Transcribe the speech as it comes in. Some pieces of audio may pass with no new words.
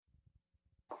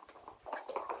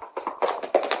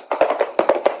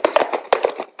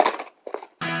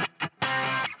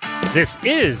This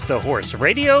is the Horse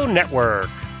Radio Network.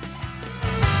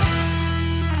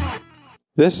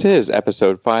 This is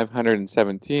episode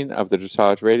 517 of the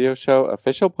Dressage Radio Show,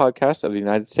 official podcast of the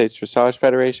United States Dressage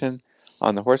Federation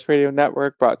on the Horse Radio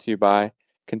Network, brought to you by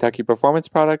Kentucky Performance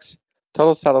Products,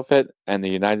 Total Saddle Fit, and the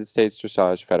United States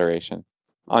Dressage Federation.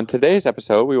 On today's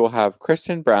episode, we will have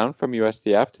Kristen Brown from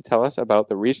USDF to tell us about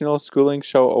the Regional Schooling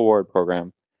Show Award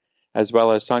Program, as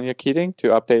well as Sonia Keating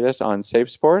to update us on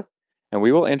Safe Sport, and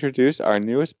we will introduce our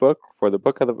newest book for the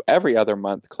Book of the Every Other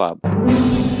Month Club.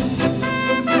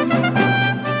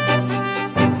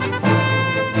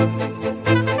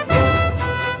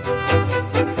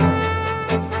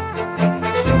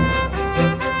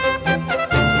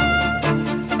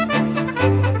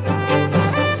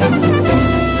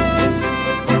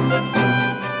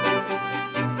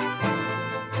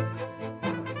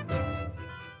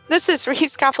 This is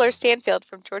Reese Koffler-Stanfield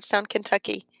from Georgetown,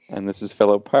 Kentucky. And this is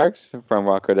Philip Parks from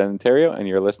Rockwood, Ontario, and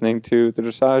you're listening to the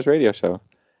Dressage Radio Show.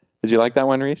 Did you like that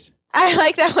one, Reese? I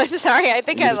like that one. Sorry, I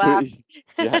think I laughed.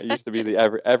 Yeah, it used to be the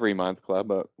every month club,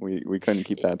 but we couldn't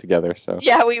keep that together. So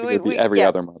yeah, we every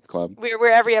other month club. We're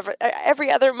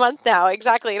every other month now,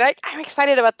 exactly. And I'm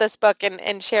excited about this book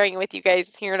and sharing it with you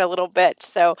guys here in a little bit.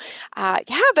 So but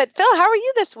Phil, how are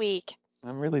you this week?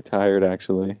 I'm really tired,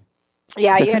 actually.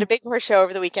 Yeah, you had a big horse show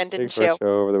over the weekend, didn't you? Big horse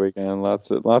show over the weekend.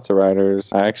 Lots of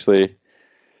riders. I actually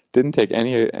didn't take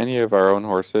any of our own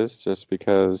horses just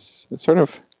because it's sort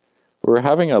of we're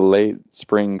having a late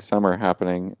spring summer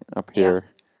happening up here.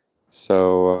 Yeah.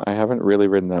 So I haven't really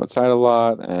ridden outside a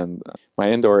lot, and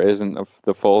my indoor isn't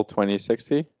the full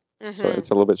 2060. Mm-hmm. So it's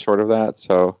a little bit short of that.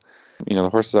 So the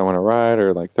horses I want to ride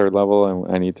are like third level,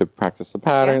 and I need to practice the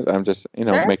patterns. Yeah. I'm just,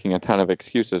 making a ton of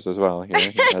excuses as well here.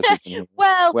 As you can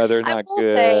well, weather not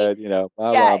good, blah,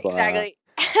 blah, blah. Exactly.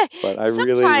 But I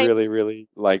really, really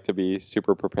like to be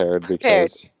super prepared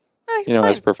because,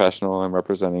 as a professional, I'm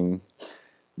representing,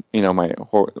 my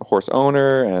horse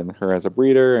owner and her as a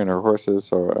breeder and her horses.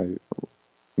 So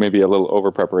maybe a little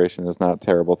over preparation is not a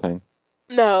terrible thing.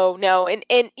 No.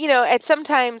 And at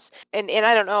sometimes, and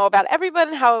I don't know about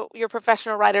everyone, how your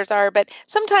professional riders are, but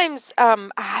sometimes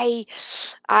I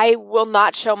will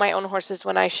not show my own horses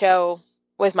when I show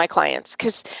with my clients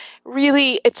because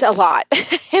really it's a lot and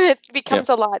it becomes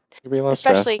a lot. It can be a lot of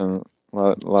stress and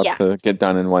a lot to get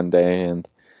done in one day. And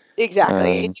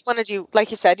exactly. And you want to do,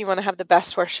 like you said, you want to have the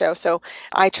best horse show. So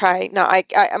I try. No,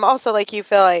 I'm also like you,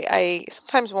 Phil. I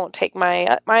sometimes won't take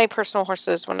my personal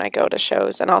horses when I go to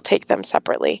shows, and I'll take them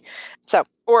separately. So,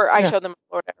 or I show them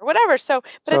or whatever. So,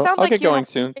 but it sounds I'll like get going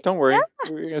soon. Don't worry.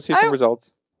 We're going to see some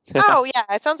results. Oh, yeah.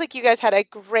 It sounds like you guys had a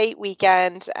great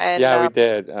weekend. And yeah, we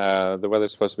did. The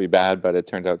weather's supposed to be bad, but it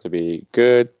turned out to be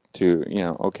good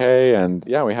okay. And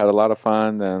yeah, we had a lot of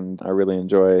fun, and I really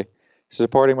enjoy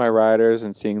supporting my riders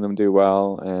and seeing them do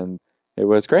well. And it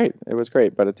was great.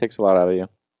 But it takes a lot out of you.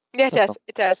 Yeah,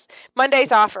 it does.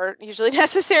 Mondays off are usually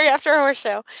necessary after a horse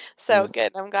show. So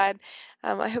good. I'm glad.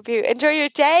 I hope you enjoy your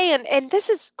day. And this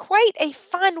is quite a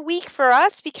fun week for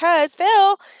us because,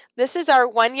 Phil, this is our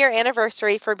 1-year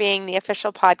anniversary for being the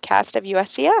official podcast of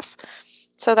USDF.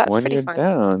 So that's pretty fun. 1 year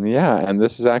down, yeah. And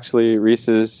this is actually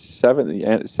Reese's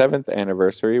seventh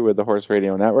anniversary with the Horse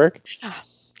Radio Network.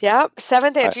 Yep,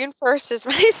 June 1st is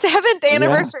my 7th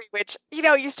anniversary, which,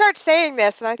 you start saying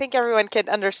this, and I think everyone can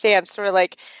understand, sort of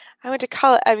like, I went to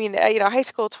college, high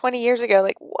school 20 years ago,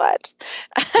 like, what?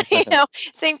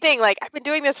 Same thing, like, I've been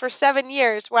doing this for 7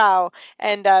 years, wow,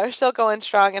 and we're still going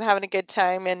strong and having a good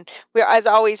time, and we're, as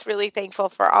always, really thankful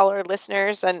for all our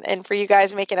listeners and for you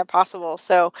guys making it possible,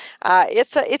 so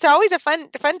it's always a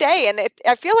fun day, and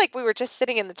I feel like we were just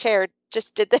sitting in the chair,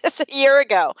 just did this a year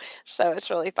ago, so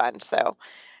it's really fun, so...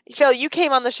 Phil, you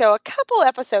came on the show a couple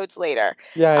episodes later.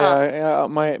 Yeah.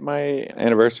 My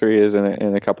anniversary is in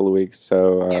a couple of weeks,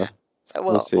 so so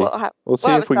we'll see. We'll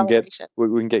see if we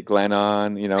can get Glenn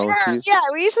on. We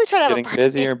usually try to have getting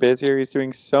busier and busier. He's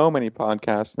doing so many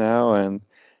podcasts now, and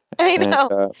I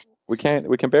know we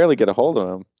can barely get a hold of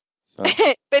him. So.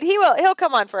 But he'll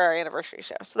come on for our anniversary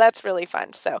show. So that's really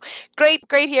fun. So great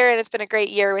here. And it's been a great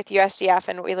year with USDF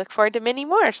and we look forward to many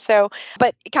more. So,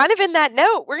 but kind of in that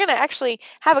note, we're going to actually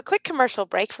have a quick commercial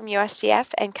break from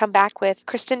USDF and come back with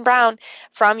Kristen Brown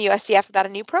from USDF about a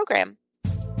new program.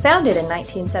 Founded in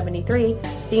 1973,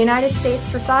 the United States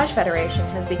Dressage Federation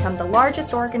has become the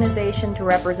largest organization to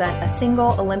represent a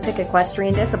single Olympic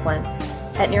equestrian discipline.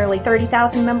 At nearly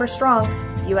 30,000 members strong,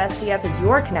 USDF is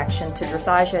your connection to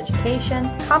dressage education,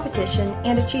 competition,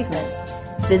 and achievement.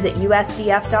 Visit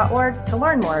usdf.org to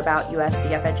learn more about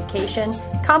USDF education,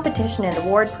 competition and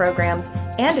award programs,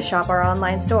 and to shop our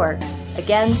online store.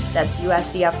 Again, that's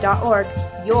usdf.org,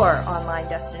 your online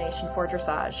destination for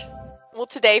dressage. Well,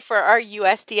 today for our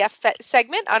USDF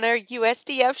segment on our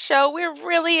USDF show, we're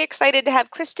really excited to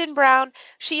have Kristen Brown.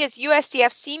 She is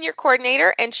USDF Senior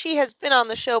Coordinator, and she has been on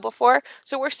the show before.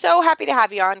 So we're so happy to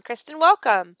have you on. Kristen,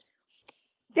 welcome.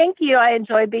 Thank you. I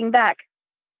enjoy being back.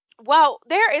 Well,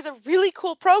 there is a really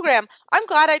cool program. I'm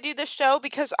glad I do this show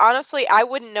because honestly, I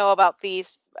wouldn't know about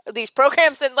these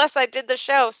programs unless I did the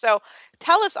show. So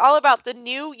tell us all about the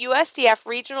new USDF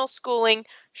Regional Schooling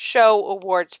Show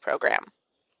Awards program.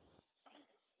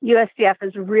 USDF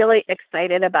is really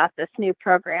excited about this new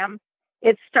program.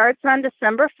 It starts on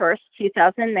December 1st,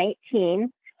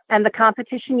 2019, and the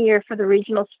competition year for the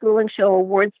Regional Schooling Show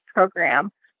Awards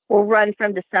program will run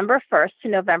from December 1st to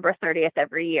November 30th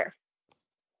every year.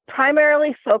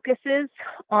 Primarily focuses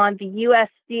on the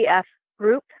USDF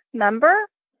group member,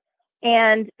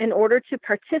 and in order to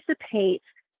participate,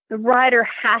 the rider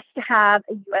has to have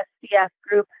a USDF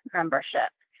group membership.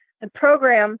 The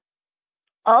program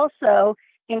also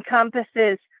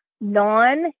encompasses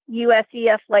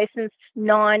non-USEF licensed,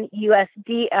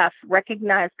 non-USDF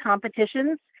recognized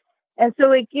competitions. And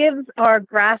so it gives our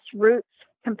grassroots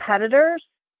competitors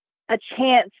a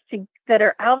chance that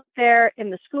are out there in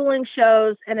the schooling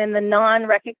shows and in the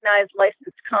non-recognized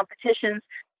licensed competitions,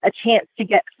 a chance to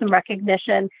get some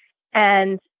recognition.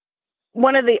 And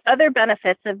one of the other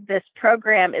benefits of this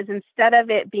program is instead of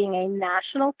it being a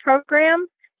national program,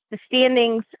 the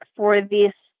standings for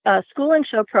this schooling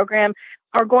show program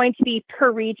are going to be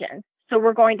per region. So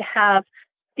we're going to have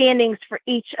standings for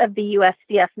each of the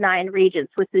USDF 9 regions,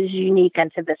 which is unique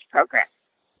unto this program.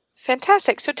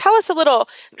 Fantastic. So tell us a little,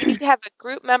 you need to have a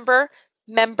group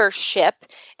membership,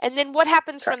 and then what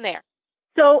happens from there?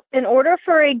 So in order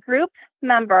for a group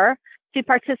member to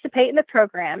participate in the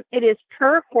program, it is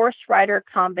per horse rider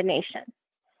combination.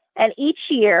 And each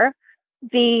year,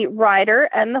 the rider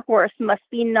and the horse must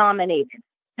be nominated.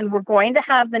 And we're going to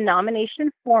have the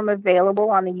nomination form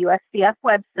available on the USDF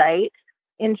website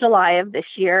in July of this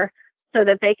year so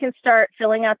that they can start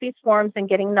filling out these forms and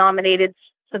getting nominated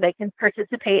so they can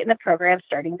participate in the program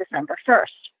starting December 1st.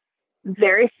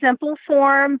 Very simple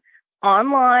form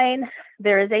online.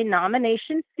 There is a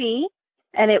nomination fee,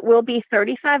 and it will be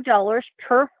 $35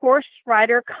 per horse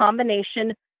rider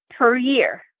combination per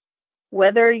year,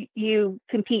 whether you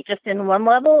compete just in one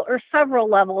level or several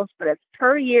levels, but it's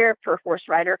per year per horse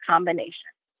rider combination.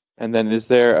 And then is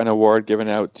there an award given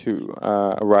out to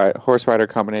a horse rider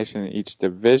combination in each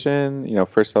division,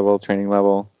 first level, training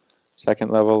level,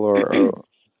 second level, or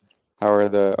how are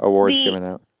the awards given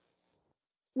out?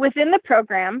 Within the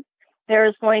program, there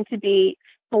is going to be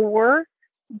 4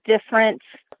 different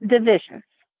divisions.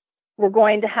 We're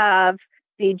going to have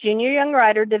the junior young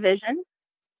rider division,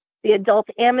 the adult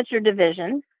amateur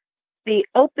division, the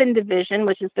open division,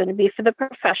 which is going to be for the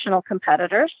professional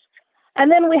competitors, and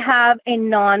then we have a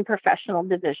non-professional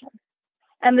division.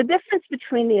 And the difference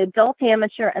between the adult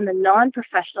amateur and the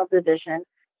non-professional division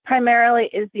primarily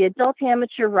is the adult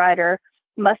amateur rider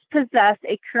must possess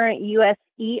a current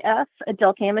USEF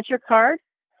adult amateur card,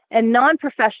 and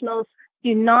non-professionals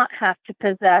do not have to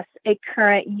possess a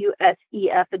current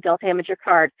USEF adult amateur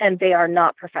card, and they are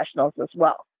not professionals as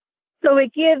well. So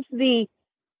it gives the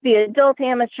adult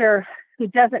amateur who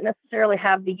doesn't necessarily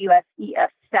have the USEF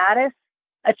status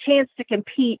a chance to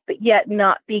compete, but yet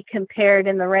not be compared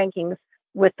in the rankings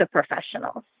with the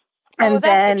professionals. And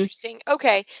that's interesting.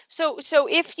 Okay. So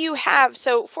if you have,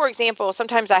 for example,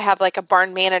 sometimes I have like a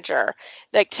barn manager,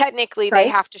 like technically they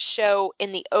have to show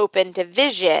in the open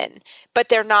division, but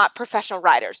they're not professional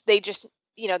riders. They just,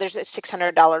 there's a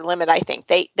 $600 limit. I think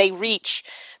they reach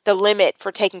the limit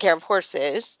for taking care of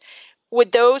horses.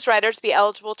 Would those riders be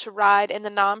eligible to ride in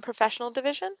the non-professional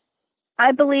division?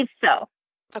 I believe so.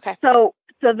 Okay. So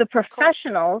the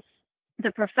professionals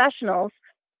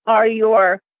are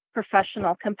your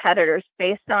professional competitors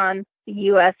based on the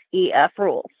USEF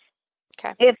rules.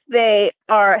 Okay. If they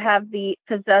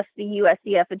possess the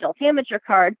USEF adult amateur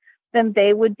card, then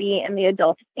they would be in the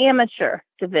adult amateur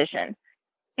division.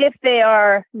 If they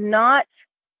are not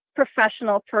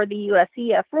professional per the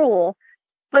USEF rule,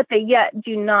 but they yet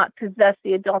do not possess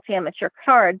the adult amateur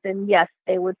card, then yes,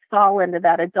 they would fall into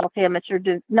that adult amateur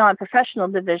non-professional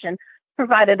division,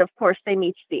 provided, of course, they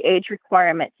meet the age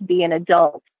requirement to be an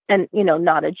adult and,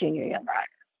 not a junior young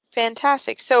rider.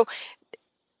 Fantastic. So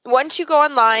once you go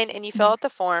online and you fill out the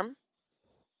form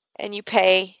and you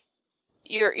pay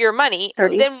your money,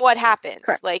 then what happens?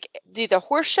 Correct. Like, do the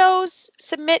horse shows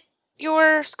submit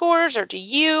your scores, or do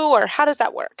you, or how does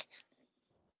that work?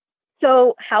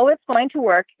 So how it's going to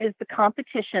work is the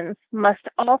competitions must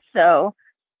also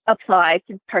apply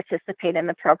to participate in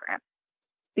the program,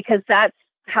 because that's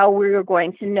how we're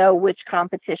going to know which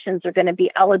competitions are going to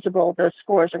be eligible. Those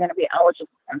scores are going to be eligible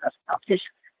in those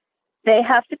competitions. They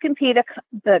have to compete.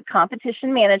 The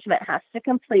competition management has to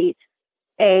complete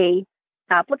a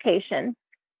application,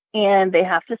 and they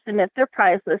have to submit their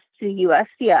prize list to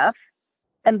USDF.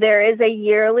 And there is a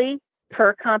yearly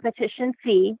per competition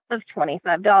fee of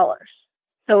 $25.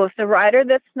 So if the rider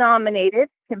that's nominated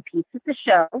competes at the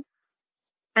show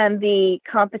and the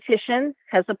competition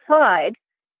has applied,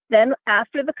 then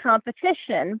after the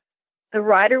competition, the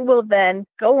rider will then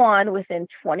go on within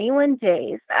 21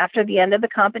 days after the end of the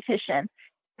competition,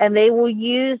 and they will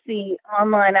use the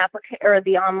online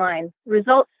the online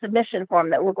results submission form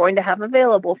that we're going to have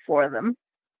available for them.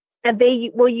 And they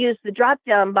will use the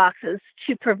drop-down boxes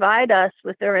to provide us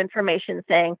with their information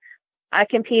saying, I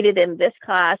competed in this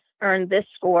class, earned this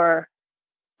score,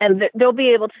 and they'll be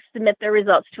able to submit their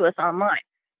results to us online.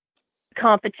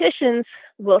 Competitions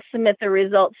will submit the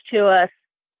results to us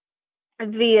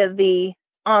via the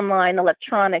online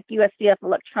electronic USDF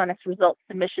electronics results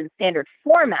submission standard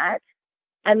format,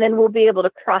 and then we'll be able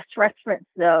to cross-reference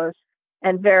those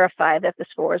and verify that the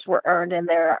scores were earned and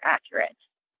they're accurate.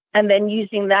 And then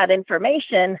using that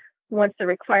information, once the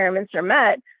requirements are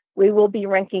met, we will be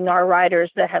ranking our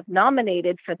riders that have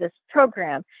nominated for this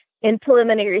program in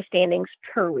preliminary standings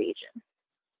per region.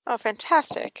 Oh,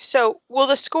 fantastic. So will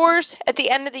the scores at the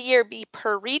end of the year be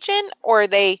per region, or are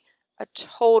they a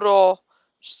total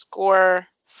score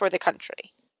for the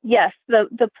country? Yes,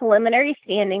 the preliminary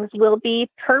standings will be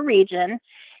per region,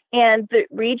 and the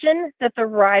region that the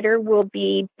rider will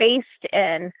be based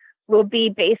in will be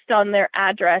based on their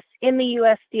address in the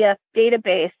USDF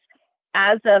database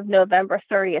as of November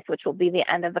 30th, which will be the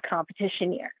end of the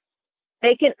competition year.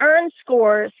 They can earn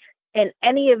scores in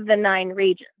any of the 9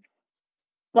 regions,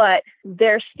 but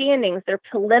their standings, their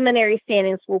preliminary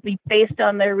standings, will be based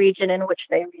on their region in which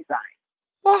they reside.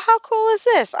 Well, how cool is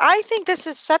this? I think this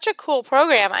is such a cool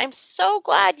program. I'm so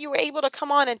glad you were able to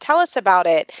come on and tell us about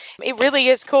it. It really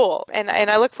is cool. And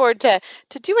I look forward to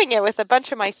doing it with a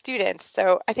bunch of my students.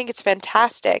 So I think it's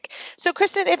fantastic. So,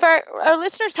 Kristen, if our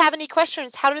listeners have any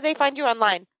questions, how do they find you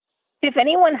online? If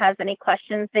anyone has any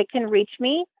questions, they can reach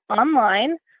me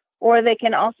online, or they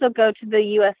can also go to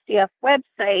the USDF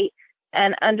website,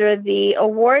 and under the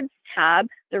awards tab,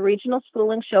 the Regional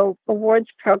School and Show Awards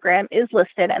program is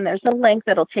listed, and there's a link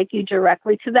that'll take you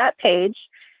directly to that page,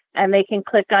 and they can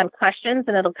click on questions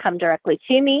and it'll come directly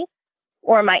to me.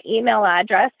 Or my email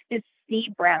address is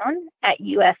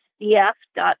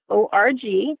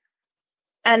cbrown@usdf.org,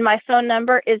 and my phone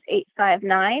number is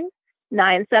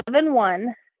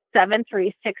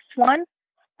 859-971-7361,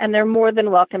 and they're more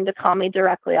than welcome to call me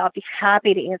directly. I'll be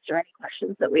happy to answer any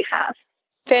questions that we have.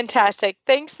 Fantastic.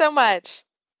 Thanks so much.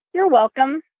 You're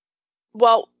welcome.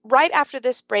 Well, right after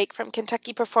this break from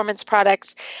Kentucky Performance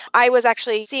Products, I was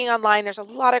actually seeing online, there's a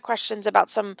lot of questions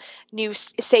about some new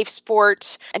safe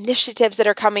sport initiatives that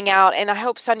are coming out, and I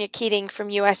hope Sonia Keating from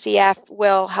USEF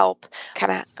will help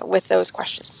kind of with those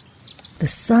questions. The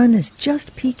sun is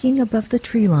just peeking above the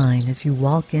tree line as you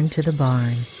walk into the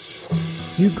barn.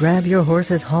 You grab your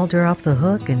horse's halter off the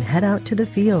hook and head out to the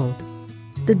field.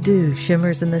 The dew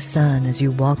shimmers in the sun as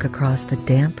you walk across the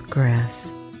damp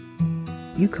grass.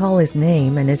 You call his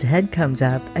name and his head comes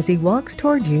up as he walks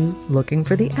toward you, looking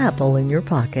for the apple in your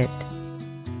pocket.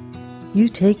 You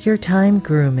take your time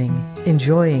grooming,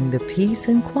 enjoying the peace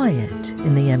and quiet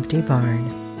in the empty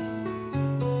barn.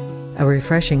 A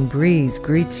refreshing breeze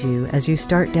greets you as you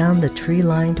start down the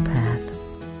tree-lined path.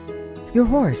 Your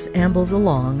horse ambles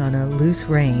along on a loose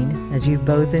rein as you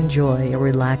both enjoy a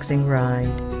relaxing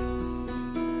ride.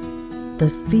 The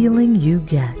feeling you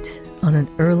get on an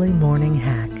early morning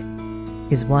hack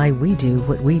is why we do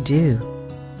what we do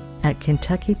at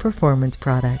Kentucky Performance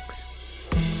Products.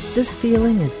 This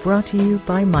feeling is brought to you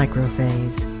by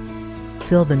Microphase.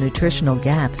 Fill the nutritional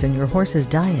gaps in your horse's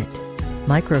diet.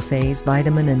 Microphase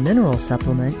Vitamin and Mineral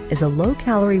Supplement is a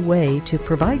low-calorie way to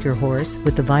provide your horse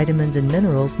with the vitamins and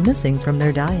minerals missing from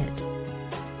their diet.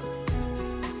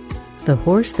 The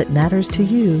horse that matters to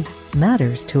you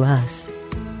matters to us.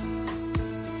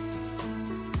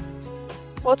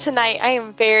 Well, tonight I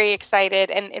am very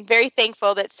excited and very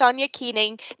thankful that Sonia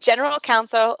Keating, General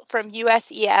Counsel from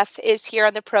USEF, is here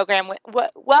on the program.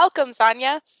 Welcome,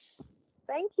 Sonia.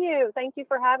 Thank you. Thank you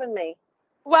for having me.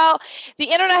 Well, the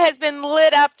internet has been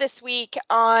lit up this week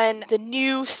on the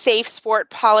new safe sport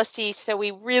policy, so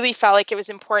we really felt like it was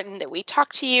important that we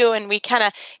talk to you and we kind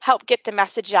of help get the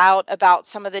message out about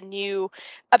some of the new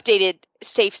updated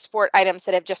safe sport items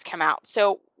that have just come out.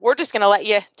 So we're just going to let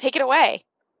you take it away.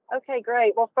 Okay,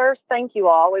 great. Well, first, thank you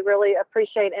all. We really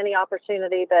appreciate any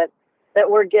opportunity that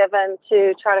we're given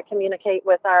to try to communicate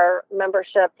with our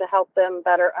membership to help them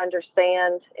better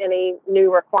understand any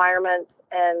new requirements.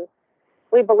 And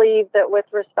we believe that with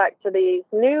respect to these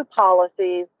new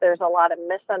policies, there's a lot of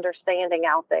misunderstanding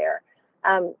out there.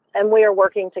 And we are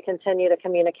working to continue to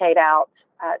communicate out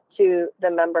to the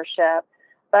membership.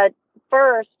 But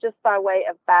first, just by way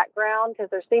of background, because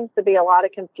there seems to be a lot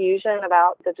of confusion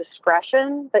about the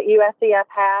discretion that USEF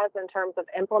has in terms of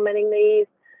implementing these.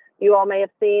 You all may have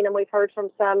seen, and we've heard from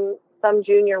some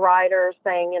junior riders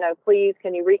saying, please,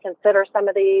 can you reconsider some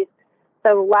of these?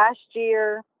 So last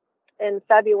year in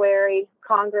February,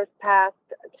 Congress passed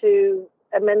 2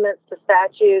 amendments to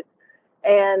statutes,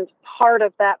 and part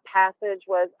of that passage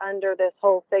was under this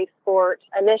whole Safe Sport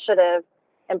initiative.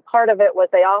 And part of it was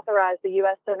they authorized the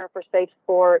U.S. Center for Safe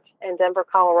Sport in Denver,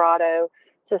 Colorado,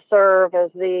 to serve as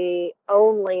the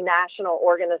only national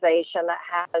organization that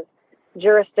has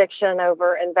jurisdiction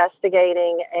over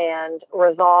investigating and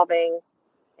resolving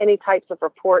any types of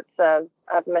reports of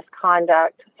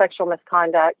misconduct, sexual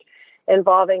misconduct,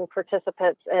 involving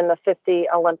participants in the 50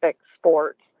 Olympic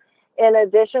sports. In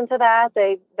addition to that,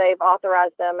 they've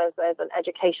authorized them as an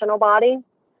educational body.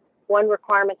 One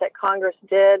requirement that Congress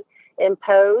did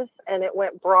impose, and it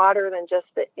went broader than just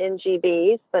the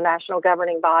NGBs, the national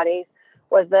governing bodies,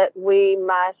 was that we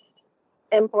must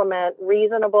implement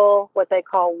reasonable, what they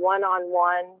call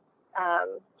one-on-one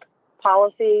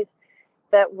policies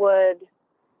that would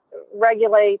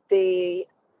regulate the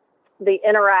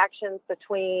interactions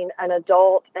between an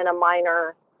adult and a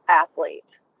minor athlete.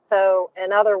 So,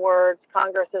 in other words,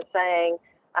 Congress is saying,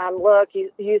 look,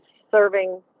 you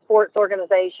serving sports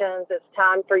organizations, it's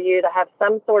time for you to have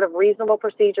some sort of reasonable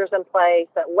procedures in place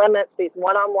that limits these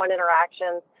one-on-one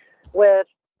interactions with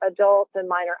adults and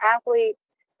minor athletes.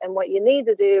 And what you need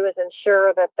to do is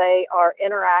ensure that they are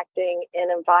interacting in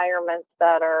environments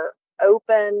that are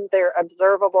open, they're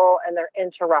observable, and they're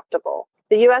interruptible.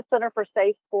 The U.S. Center for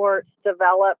Safe Sports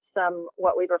developed some,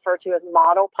 what we refer to as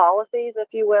model policies, if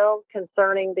you will,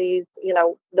 concerning these,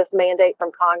 this mandate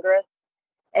from Congress.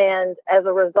 And as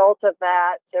a result of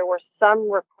that, there were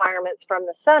some requirements from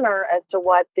the center as to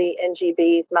what the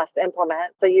NGBs must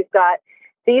implement. So you've got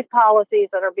these policies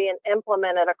that are being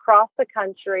implemented across the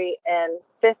country in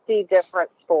 50 different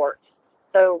sports.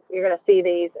 So you're going to see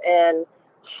these in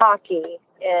hockey,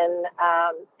 in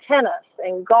tennis,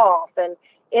 in golf, and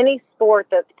any sport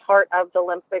that's part of the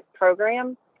Olympic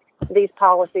program. These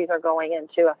policies are going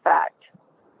into effect.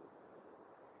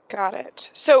 Got it.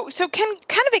 So can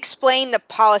kind of explain the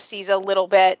policies a little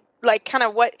bit, like kind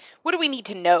of what do we need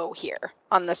to know here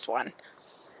on this one?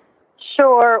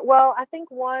 Sure. Well, I think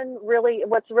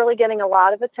what's really getting a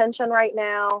lot of attention right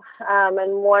now, and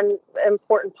one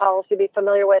important policy to be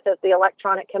familiar with is the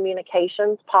electronic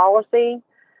communications policy.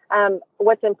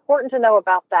 What's important to know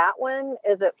about that one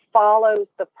is it follows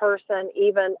the person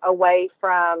even away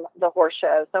from the horse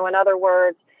show. So in other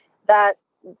words, that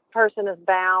person is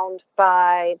bound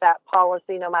by that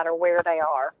policy no matter where they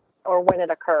are or when it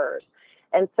occurs.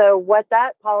 And so what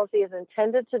that policy is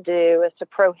intended to do is to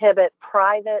prohibit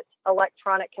private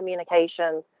electronic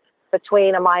communications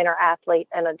between a minor athlete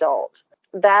and adult.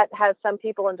 That has some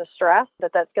people in distress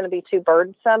that that's going to be too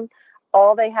burdensome.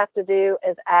 All they have to do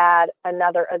is add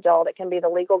another adult. It can be the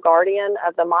legal guardian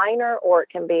of the minor, or it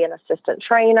can be an assistant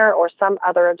trainer or some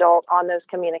other adult on those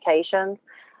communications.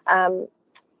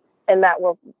 And that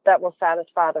will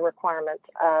satisfy the requirements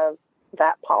of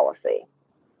that policy.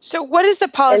 So what does the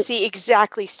policy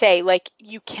exactly say? Like,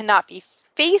 you cannot be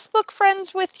Facebook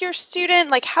friends with your student?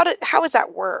 Like, how does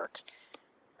that work?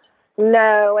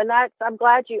 No, and I'm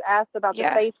glad you asked about the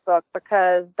Facebook,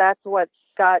 because that's what's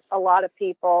got a lot of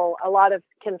people, a lot of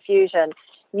confusion.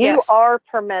 You are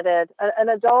permitted, an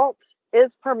adult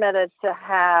is permitted to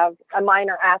have a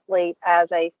minor athlete as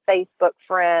a Facebook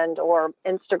friend or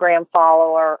Instagram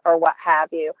follower or what have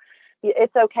you.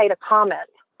 It's okay to comment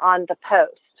on the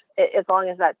post as long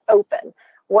as that's open.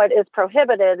 What is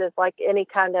prohibited is like any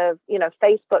kind of,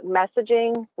 Facebook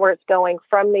messaging where it's going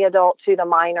from the adult to the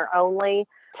minor only,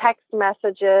 text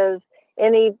messages,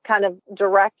 any kind of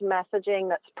direct messaging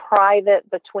that's private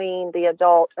between the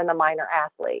adult and the minor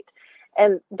athlete.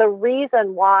 And the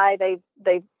reason why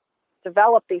they've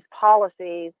developed these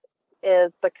policies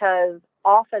is because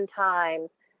oftentimes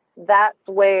that's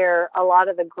where a lot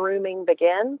of the grooming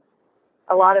begins.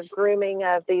 A lot of grooming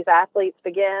of these athletes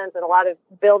begins, and a lot of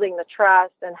building the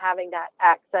trust and having that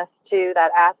access to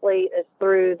that athlete is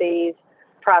through these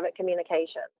private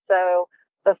communications. So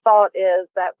the thought is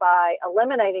that by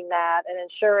eliminating that and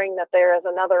ensuring that there is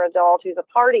another adult who's a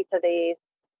party to these,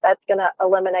 That's going to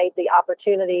eliminate the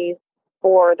opportunities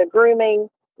for the grooming,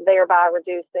 thereby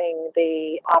reducing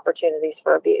the opportunities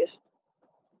for abuse.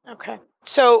 Okay.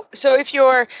 So if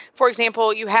you're, for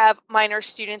example, you have minor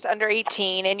students under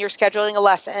 18 and you're scheduling a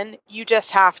lesson, you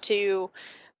just have to,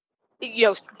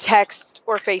 text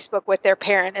or Facebook with their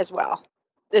parent as well,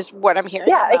 is what I'm hearing.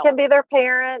 Yeah, it can be their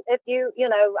parent. If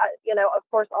of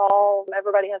course,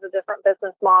 everybody has a different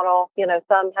business model.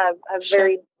 Some have Sure.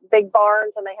 very big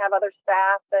barns and they have other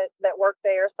staff that work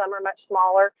there. Some are much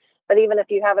smaller. But even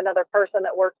if you have another person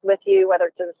that works with you, whether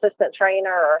it's an assistant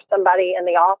trainer or somebody in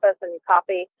the office, and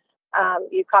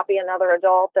you copy another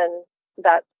adult, then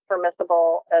that's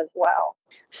permissible as well.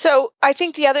 So I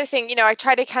think the other thing, I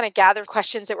try to kind of gather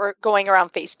questions that were going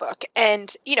around Facebook.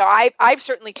 And, I've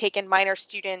certainly taken minor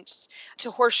students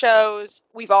to horse shows.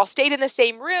 We've all stayed in the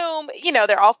same room.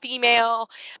 They're all female.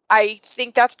 I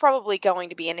think that's probably going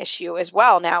to be an issue as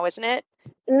well now, isn't it?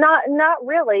 Not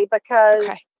really, because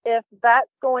Okay. if that's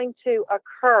going to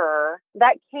occur,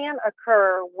 that can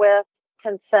occur with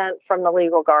consent from the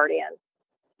legal guardian.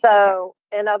 So,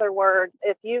 in other words,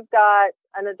 if you've got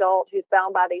an adult who's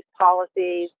bound by these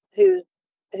policies, who's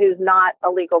not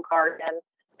a legal guardian,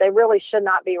 they really should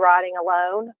not be riding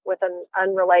alone with an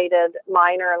unrelated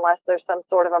minor unless there's some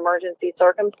sort of emergency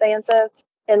circumstances.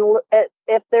 And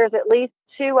if there's at least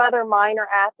two other minor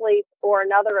athletes or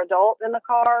another adult in the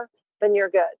car, then you're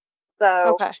good.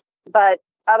 So, Okay. But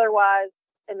otherwise,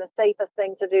 and the safest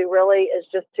thing to do really is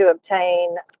just to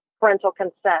obtain parental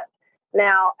consent.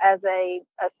 Now, as a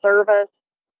service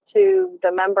to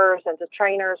the members and to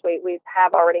trainers, we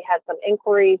have already had some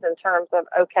inquiries in terms of,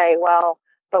 okay, well,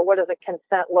 but what does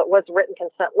written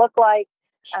consent look like?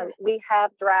 Sure. We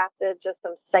have drafted just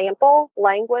some sample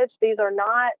language. These are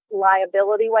not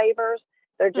liability waivers.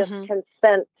 They're just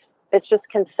consent. It's just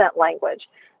consent language.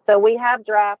 So we have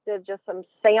drafted just some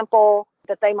sample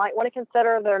that they might want to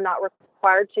consider. They're not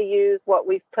required to use what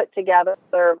we've put together,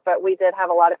 but we did have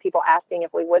a lot of people asking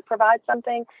if we would provide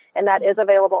something, and that is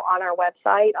available on our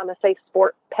website on the Safe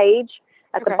Sport page.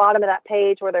 At the bottom of that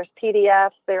page where there's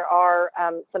PDFs, there are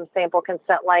some sample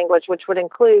consent language, which would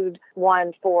include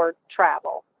one for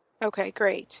travel. Okay,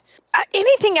 great.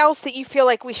 Anything else that you feel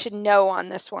like we should know on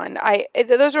this one?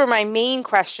 Those were my main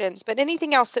questions, but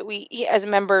anything else that we as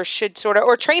members should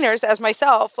or trainers as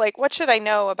myself, like what should I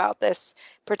know about this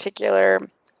particular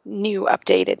new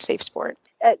updated Safe Sport?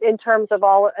 In terms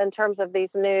of these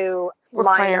new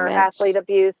minor athlete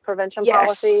abuse prevention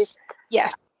policies?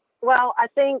 Yes. Well,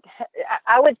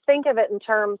 I would think of it in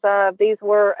terms of these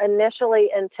were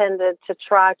initially intended to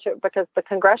because the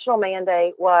congressional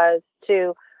mandate was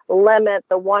to limit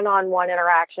the one-on-one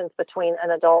interactions between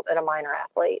an adult and a minor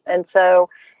athlete. And so,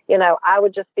 I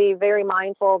would just be very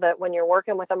mindful that when you're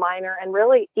working with a minor, and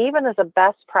really even as a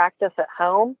best practice at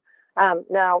home,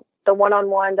 now the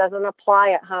one-on-one doesn't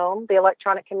apply at home. The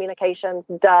electronic communications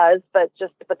does, but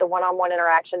the one-on-one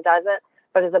interaction doesn't.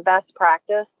 But as a best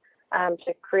practice,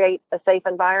 to create a safe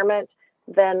environment,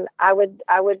 then I would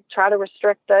try to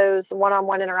restrict those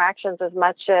one-on-one interactions as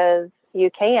much as you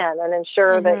can, and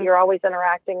ensure that you're always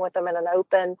interacting with them in an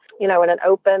open,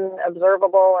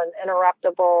 observable and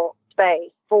interruptible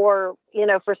space. For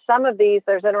some of these,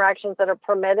 there's interactions that are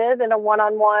permitted in a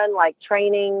one-on-one, like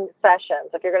training sessions.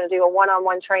 If you're going to do a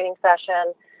one-on-one training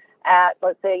session at,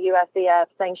 let's say, a USCF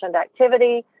sanctioned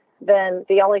activity, then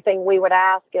the only thing we would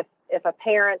ask if a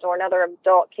parent or another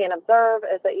adult can't observe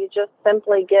is that you just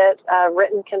simply get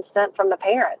written consent from the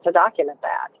parent to document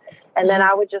that. And then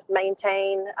I would just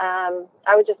maintain a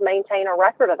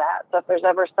record of that. So if there's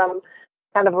ever some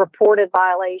kind of reported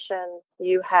violation,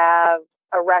 you have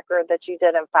a record that you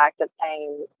did in fact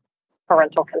obtain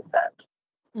parental consent.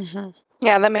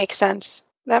 Yeah, that makes sense.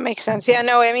 Yeah,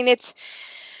 no, I mean, it's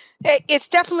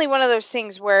definitely one of those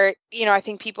things where, I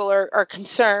think people are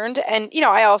concerned. And,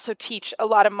 I also teach a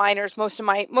lot of minors. Most of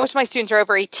my students are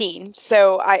over 18.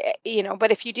 So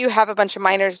but if you do have a bunch of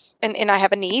minors, and I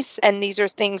have a niece, and these are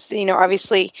things,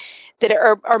 obviously that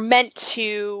are meant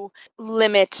to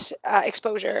limit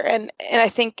exposure. And I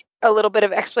think a little bit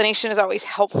of explanation is always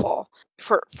helpful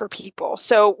for people.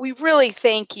 So we really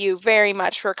thank you very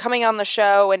much for coming on the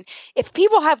show. And if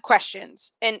people have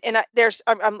questions, and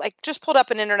I'm like just pulled up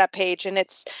an internet page and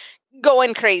it's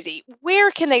going crazy,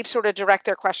 where can they sort of direct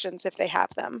their questions if they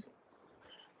have them?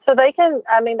 So they can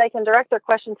direct their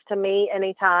questions to me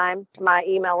anytime. My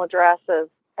email address is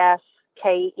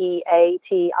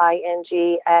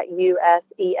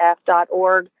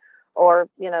skeating@usef.org, or,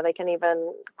 they can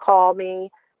even call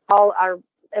me. All our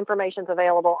information is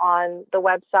available on the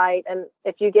website. And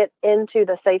if you get into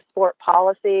the Safe Sport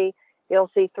policy, you'll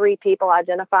see 3 people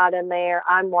identified in there.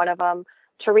 I'm one of them.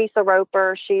 Teresa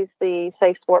Roper. She's the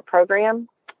Safe Sport Program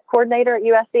Coordinator at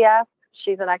USCF.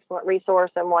 She's an excellent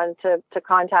resource and one to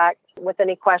contact with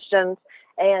any questions.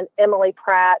 And Emily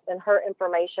Pratt, and her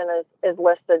information is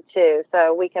listed too.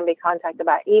 So we can be contacted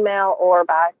by email or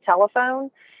by telephone.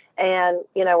 And,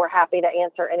 we're happy to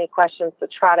answer any questions to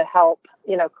try to help,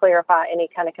 clarify any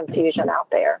kind of confusion out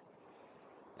there.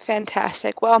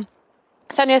 Fantastic. Well,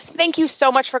 Sonia, thank you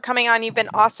so much for coming on. You've been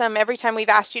awesome every time we've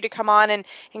asked you to come on and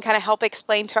kind of help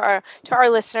explain to our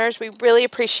listeners. We really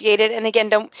appreciate it. And again,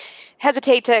 don't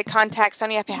hesitate to contact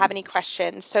Sonia if you have any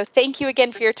questions. So thank you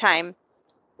again for your time.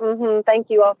 Thank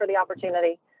you all for the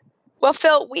opportunity. Well,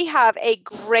 Phil, we have a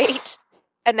great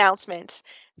announcement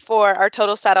for our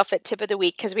Total Saddle Fit Tip of the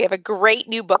Week because we have a great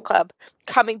new book club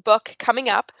coming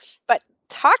up. But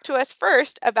talk to us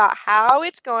first about how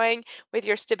it's going with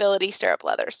your Stability stirrup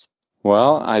leathers.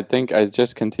 Well, I think I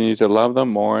just continue to love them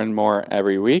more and more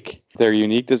every week. Their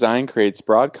unique design creates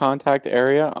broad contact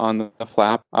area on the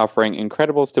flap, offering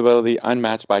incredible stability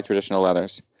unmatched by traditional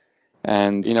leathers.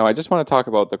 And, I just want to talk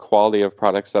about the quality of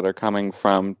products that are coming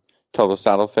from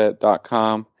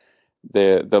TotalSaddleFit.com.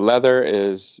 The leather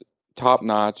is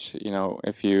top-notch.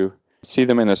 If you see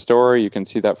them in a store, you can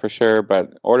see that for sure.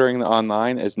 But ordering them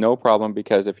online is no problem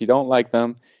because if you don't like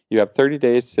them, you have 30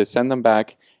 days to send them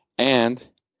back, and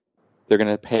they're going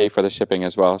to pay for the shipping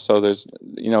as well. So there's,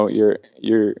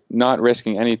 you're not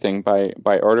risking anything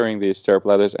by ordering these stirrup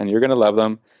leathers, and you're going to love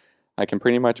them. I can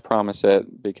pretty much promise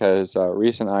it because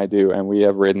Reese and I do, and we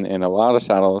have ridden in a lot of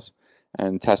saddles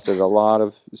and tested a lot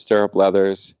of stirrup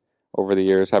leathers over the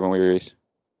years, haven't we, Reese?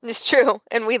 It's true,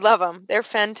 and we love them. They're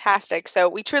fantastic. So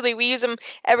we use them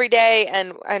every day,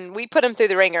 and we put them through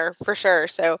the ringer for sure.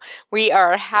 So we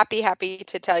are happy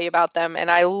to tell you about them, and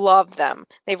I love them.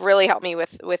 They've really helped me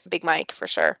with Big Mike for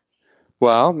sure.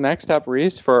 Well, next up,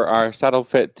 Reese, for our Saddle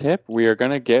Fit tip, we are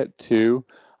going to get to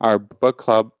our book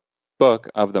club book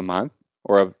of the month,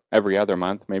 or of every other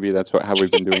month. Maybe that's how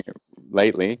we've been doing it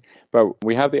lately. But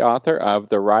we have the author of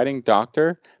The Riding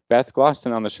Doctor, Beth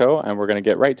Gloston, on the show, and we're going to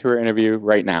get right to her interview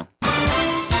right now.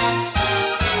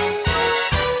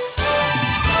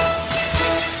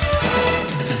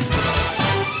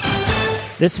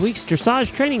 This week's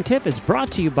dressage training tip is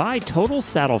brought to you by Total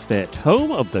Saddle Fit,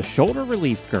 home of the shoulder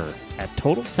relief girth at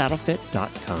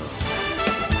TotalSaddleFit.com.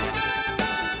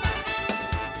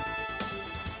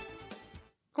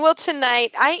 Well,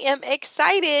 tonight I am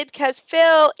excited because,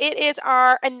 Phil, it is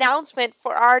our announcement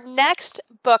for our next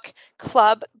book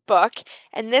club book.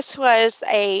 And this was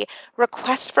a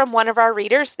request from one of our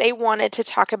readers. They wanted to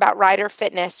talk about rider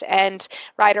fitness and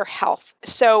rider health.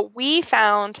 So we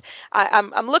found,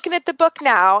 I'm looking at the book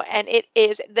now, and it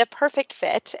is the perfect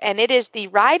fit. And it is The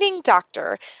Riding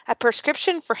Doctor, a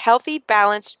prescription for healthy,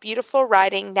 balanced, beautiful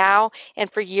riding now and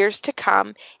for years to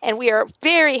come. And we are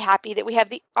very happy that we have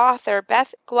the author,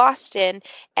 Beth Gloston,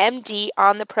 MD,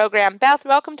 on the program. Beth,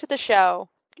 welcome to the show.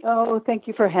 Oh, thank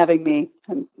you for having me.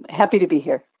 I'm happy to be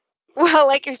here. Well,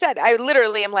 like you said, I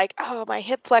literally am like, oh, my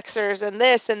hip flexors and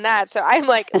this and that. So I'm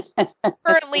like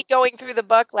currently going through the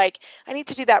book. Like, I need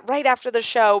to do that right after the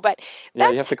show. But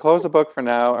yeah, you have to close the book for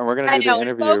now, and we're going to do the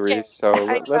interview, Reese. So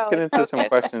let's get into some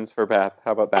questions for Beth.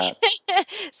 How about that?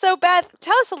 So, Beth,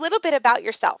 tell us a little bit about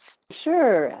yourself.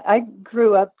 Sure. I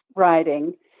grew up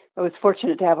riding. I was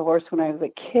fortunate to have a horse when I was a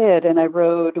kid, and I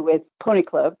rode with Pony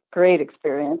Club. Great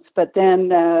experience. But then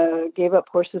gave up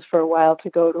horses for a while to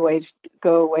go away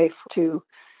to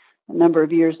a number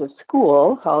of years of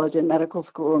school, college and medical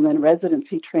school, and then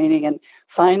residency training. And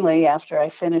finally, after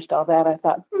I finished all that, I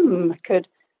thought, could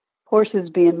horses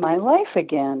be in my life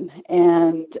again?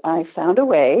 And I found a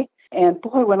way. And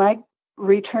boy, when I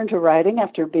returned to riding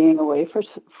after being away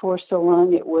for so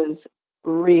long, it was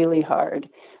really hard.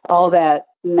 All that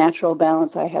natural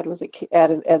balance I had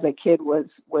as a kid was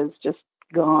just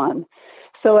gone.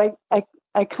 So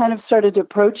I kind of started to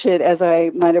approach it as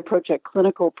I might approach a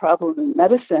clinical problem in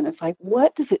medicine. It's like,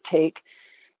 what does it take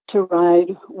to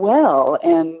ride well?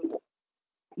 And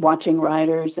watching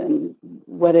riders and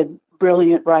what did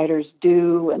brilliant riders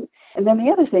do. And then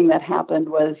the other thing that happened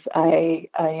was I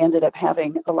ended up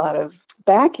having a lot of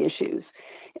back issues,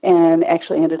 and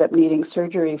actually ended up needing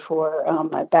surgery for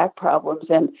my back problems.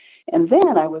 And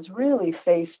then I was really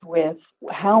faced with,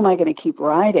 how am I going to keep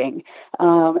riding?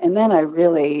 And then I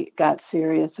really got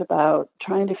serious about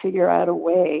trying to figure out a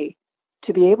way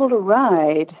to be able to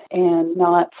ride and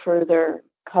not further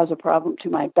cause a problem to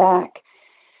my back.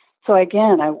 So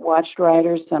again, I watched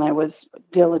riders, and I was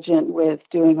diligent with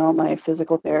doing all my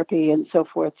physical therapy and so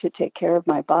forth to take care of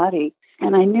my body.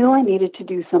 And I knew I needed to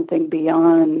do something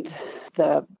beyond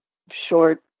the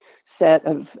short set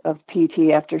of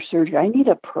PT after surgery. I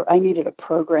needed a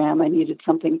program. I needed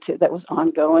something that was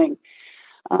ongoing.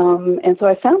 And so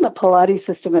I found the Pilates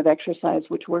system of exercise,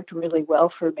 which worked really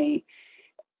well for me.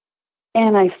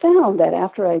 And I found that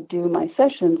after I'd do my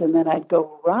sessions and then I'd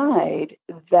go ride,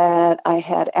 that I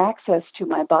had access to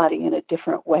my body in a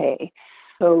different way.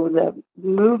 So the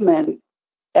movement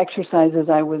exercises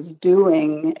I was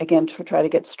doing, again, to try to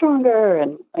get stronger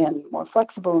and more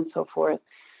flexible and so forth,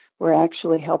 were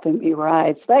actually helping me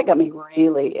ride. So that got me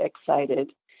really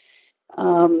excited.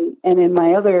 And in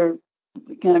my other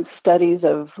kind of studies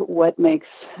of what makes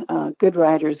good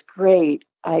riders great,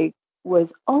 I was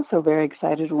also very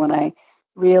excited when I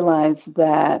realized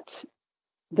that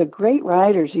the great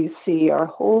riders you see are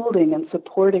holding and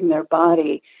supporting their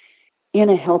body in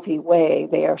a healthy way.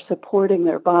 They are supporting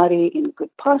their body in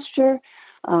good posture,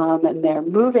 and they're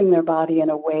moving their body in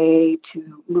a way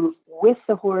to move with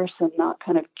the horse and not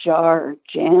kind of jar or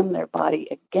jam their body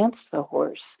against the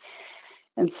horse.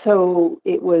 And so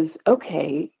it was,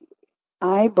 okay,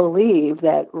 I believe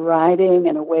that riding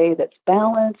in a way that's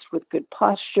balanced with good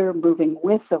posture, moving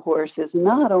with the horse, is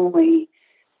not only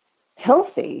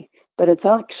healthy, but it's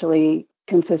actually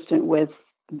consistent with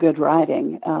good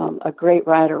riding. A great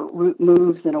rider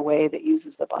moves in a way that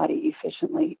uses the body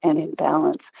efficiently and in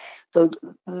balance. So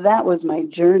that was my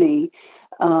journey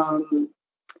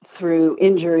through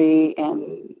injury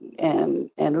and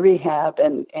rehab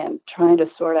and trying to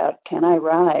sort out, can I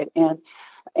ride? And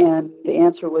the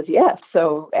answer was yes.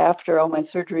 So after all my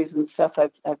surgeries and stuff,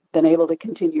 I've been able to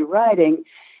continue riding,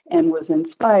 and was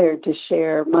inspired to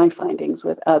share my findings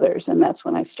with others. And that's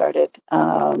when I started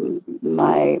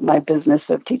my business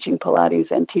of teaching Pilates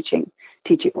and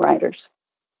teaching riders.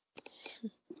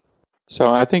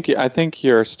 So I think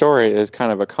your story is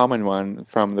kind of a common one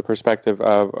from the perspective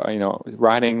of,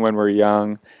 riding when we're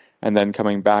young and then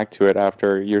coming back to it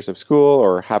after years of school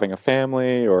or having a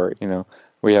family, or,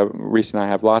 I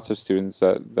have lots of students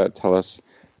that tell us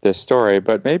this story,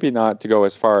 but maybe not to go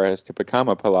as far as to become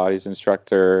a Pilates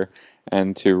instructor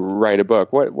and to write a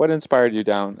book. What inspired you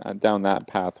down that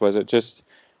path? Was it just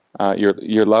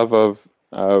your love of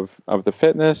the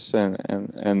fitness and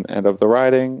of the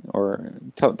riding, or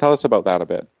tell us about that a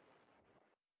bit?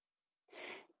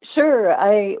 Sure.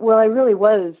 I really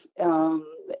was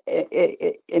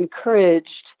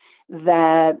encouraged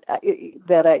that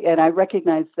I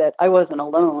recognized that I wasn't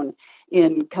alone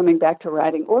in coming back to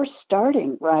riding or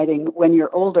starting riding when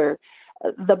you're older.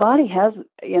 The body has,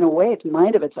 in a way, its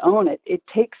mind of its own. It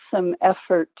takes some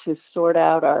effort to sort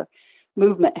out our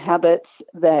movement habits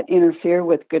that interfere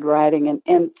with good riding.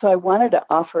 And so I wanted to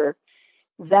offer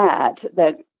that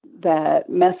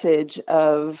message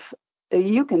of,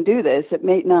 you can do this. It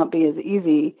may not be as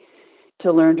easy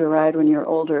to learn to ride when you're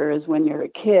older as when you're a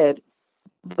kid,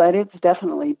 but it's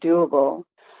definitely doable.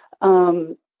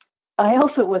 I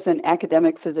also was an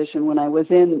academic physician when I was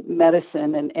in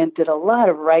medicine and did a lot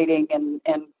of writing and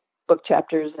book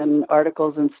chapters and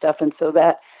articles and stuff. And so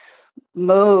that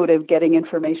mode of getting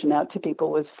information out to people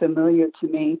was familiar to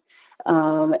me.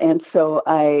 And so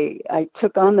I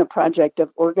took on the project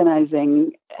of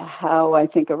organizing how I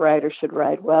think a rider should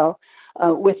ride well,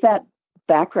 with that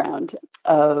background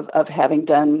of having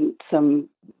done some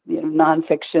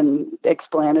nonfiction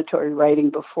explanatory writing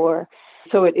before.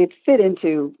 So it fit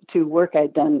into work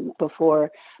I'd done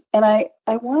before. And I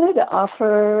wanted to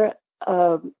offer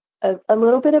a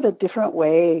little bit of a different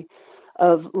way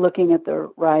of looking at the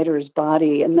rider's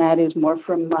body, and that is more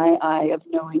from my eye of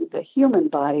knowing the human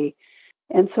body.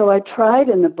 And so I tried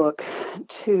in the book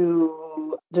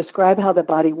to describe how the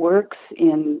body works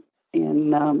in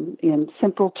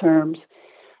simple terms,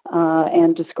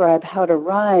 and describe how to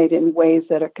ride in ways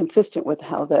that are consistent with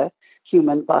how the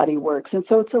human body works. And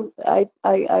so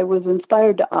I was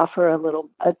inspired to offer a little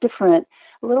bit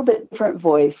different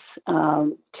voice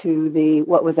to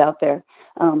what was out there,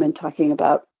 and talking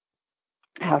about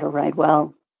how to ride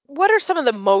well. What are some of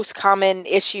the most common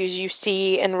issues you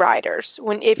see in riders?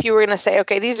 If you were going to say,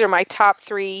 okay, these are my top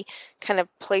 3 kind of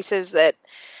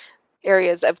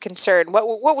areas of concern,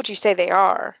 what would you say they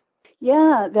are?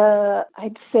 Yeah,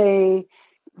 I'd say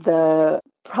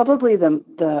probably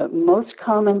the most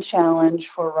common challenge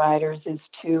for riders is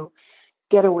to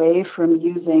get away from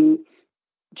using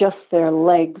just their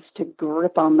legs to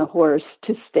grip on the horse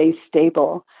to stay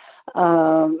stable.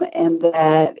 And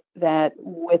that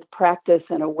with practice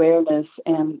and awareness,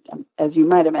 and as you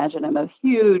might imagine, I'm a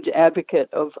huge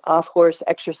advocate of off-horse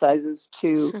exercises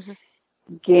to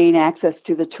gain access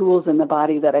to the tools in the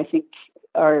body that I think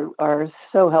are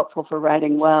so helpful for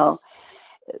riding well,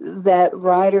 that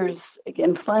riders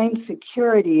again, find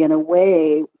security in a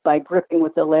way by gripping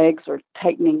with the legs or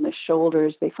tightening the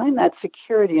shoulders. They find that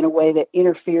security in a way that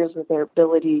interferes with their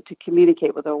ability to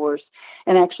communicate with the horse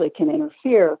and actually can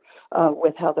interfere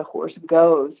with how the horse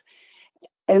goes.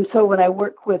 And so when I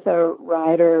work with a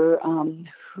rider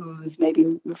who's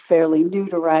maybe fairly new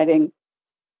to riding,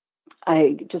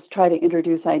 I just try to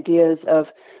introduce ideas of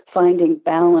finding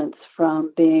balance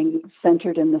from being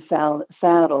centered in the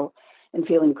saddle and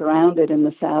feeling grounded in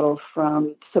the saddle,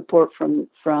 from support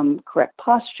from correct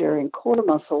posture and core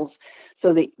muscles,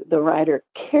 so that the rider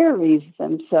carries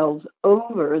themselves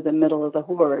over the middle of the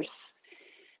horse,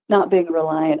 not being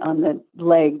reliant on the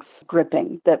legs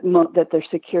gripping, that their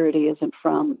security isn't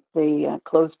from the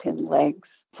clothespin legs.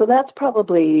 So that's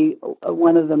probably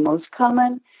one of the most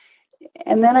common.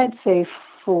 And then I'd say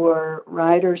for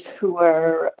riders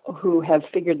who have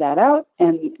figured that out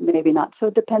and maybe not so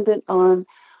dependent on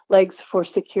legs for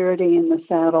security in the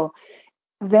saddle,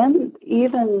 then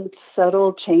even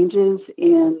subtle changes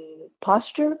in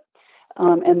posture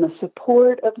and the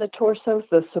support of the torso,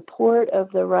 the support of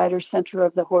the rider's center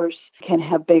of the horse can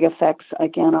have big effects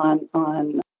again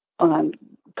on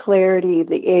clarity.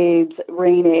 The aids,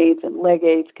 rein aids, and leg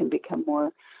aids can become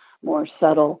more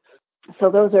subtle.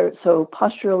 So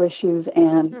postural issues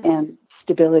and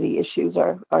stability issues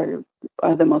are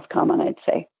the most common, I'd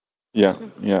say. Yeah.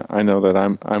 I know that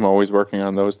I'm always working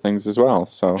on those things as well.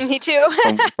 So me too.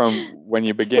 from when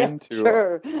you begin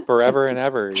to forever and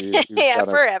ever,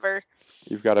 forever.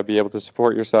 You've got to be able to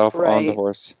support yourself on the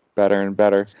horse better and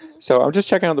better. So I'm just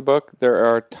checking out the book. There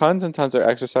are tons and tons of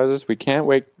exercises. We can't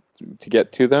wait to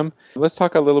get to them. Let's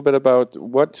talk a little bit about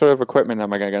what sort of equipment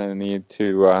am I going to need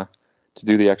to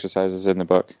do the exercises in the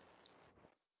book.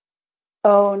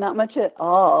 Oh, not much at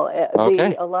all.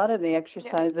 Okay. A lot of the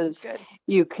exercises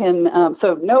you can,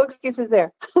 so no excuses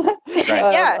there.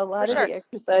 Right. A lot of the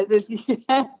exercises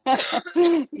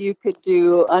you could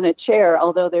do on a chair,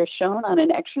 although they're shown on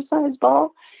an exercise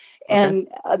ball. And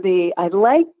I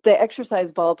like the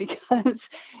exercise ball because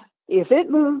if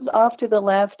it moves off to the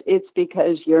left, it's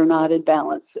because you're not in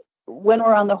balance. When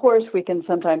we're on the horse, we can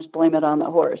sometimes blame it on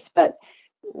the horse, but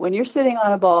when you're sitting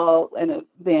on a ball and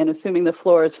then assuming the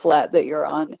floor is flat that you're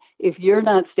on, if you're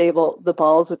not stable, the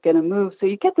ball's going to move. So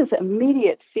you get this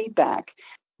immediate feedback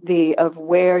of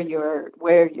where your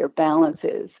balance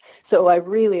is. So I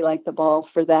really like the ball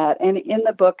for that. And in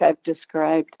the book, I've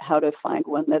described how to find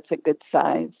one that's a good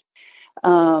size.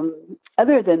 Other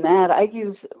than that, I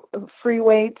use free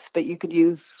weights, but you could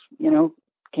use,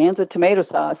 cans of tomato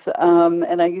sauce.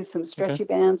 And I use some stretchy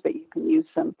bands, but you can use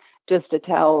just a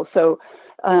towel. So,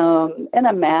 and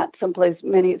a mat, someplace,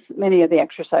 many of the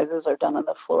exercises are done on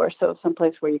the floor. So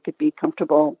someplace where you could be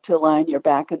comfortable to line your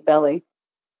back and belly.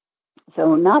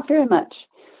 So not very much.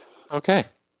 Okay.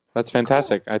 That's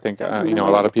fantastic. I think, a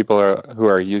lot of people who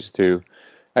are used to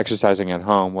exercising at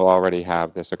home will already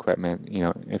have this equipment.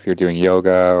 If you're doing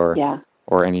yoga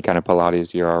or any kind of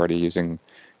Pilates, you're already using,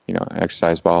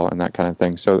 exercise ball and that kind of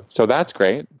thing. So that's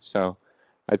great. So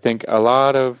I think a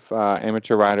lot of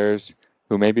amateur riders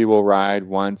who maybe will ride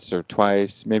once or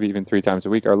twice, maybe even 3 times a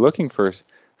week, are looking for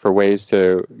ways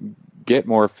to get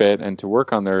more fit and to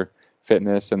work on their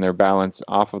fitness and their balance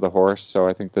off of the horse. So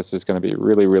I think this is going to be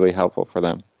really, really helpful for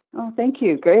them. Oh, thank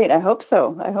you. Great. I hope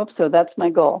so. That's my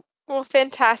goal. Well,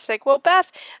 fantastic. Well,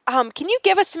 Beth, can you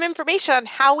give us some information on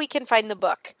how we can find the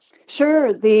book? Sure.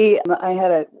 I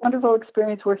had a wonderful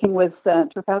experience working with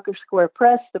Trafalgar Square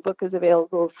Press. The book is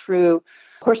available through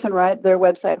their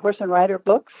website, Horse and Rider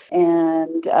Books.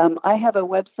 And I have a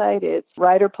website. It's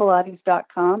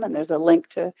riderpilates.com, and there's a link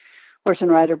to Horse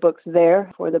and Rider Books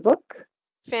there for the book.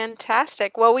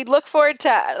 Fantastic. Well, we look forward to,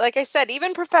 like I said,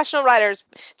 even professional riders.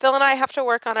 Phil and I have to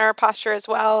work on our posture as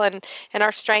well and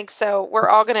our strength. So we're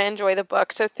all going to enjoy the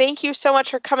book. So thank you so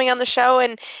much for coming on the show.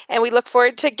 And we look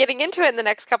forward to getting into it in the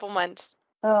next couple months.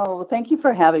 Oh, thank you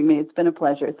for having me. It's been a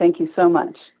pleasure. Thank you so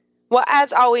much. Well,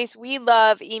 as always, we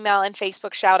love email and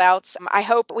Facebook shout outs. I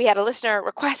hope we had a listener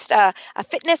request a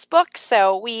fitness book.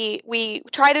 So we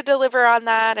try to deliver on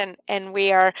that, and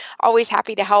we are always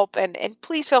happy to help. And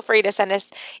please feel free to send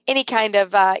us any kind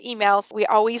of emails. We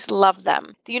always love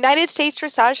them. The United States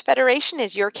Dressage Federation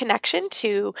is your connection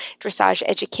to dressage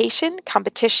education,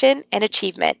 competition, and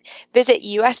achievement. Visit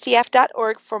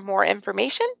usdf.org for more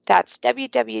information. That's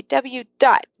www.usdf.org,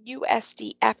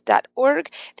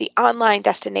 the online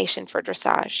destination for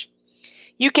dressage.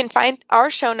 You can find our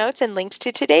show notes and links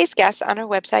to today's guests on our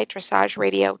website,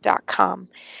 dressageradio.com.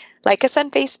 Like us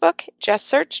on Facebook, just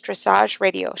search Dressage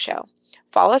Radio Show.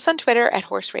 Follow us on Twitter at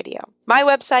Horse Radio. My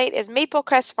website is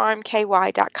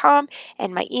maplecrestfarmky.com,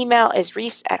 and my email is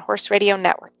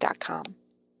reese@horseradionetwork.com.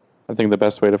 I think the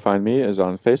best way to find me is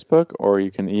on Facebook, or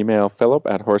you can email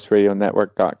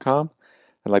philip@horseradionetwork.com.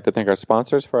 I'd like to thank our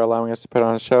sponsors for allowing us to put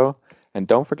on a show. And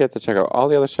don't forget to check out all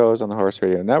the other shows on the Horse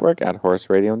Radio Network at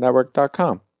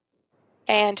horseradionetwork.com.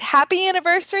 And happy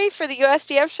anniversary for the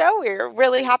USDF show. We're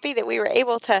really happy that we were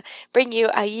able to bring you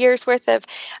a year's worth of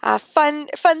fun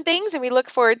things, and we look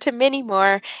forward to many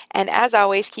more. And as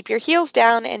always, keep your heels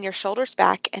down and your shoulders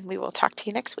back, and we will talk to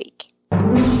you next week.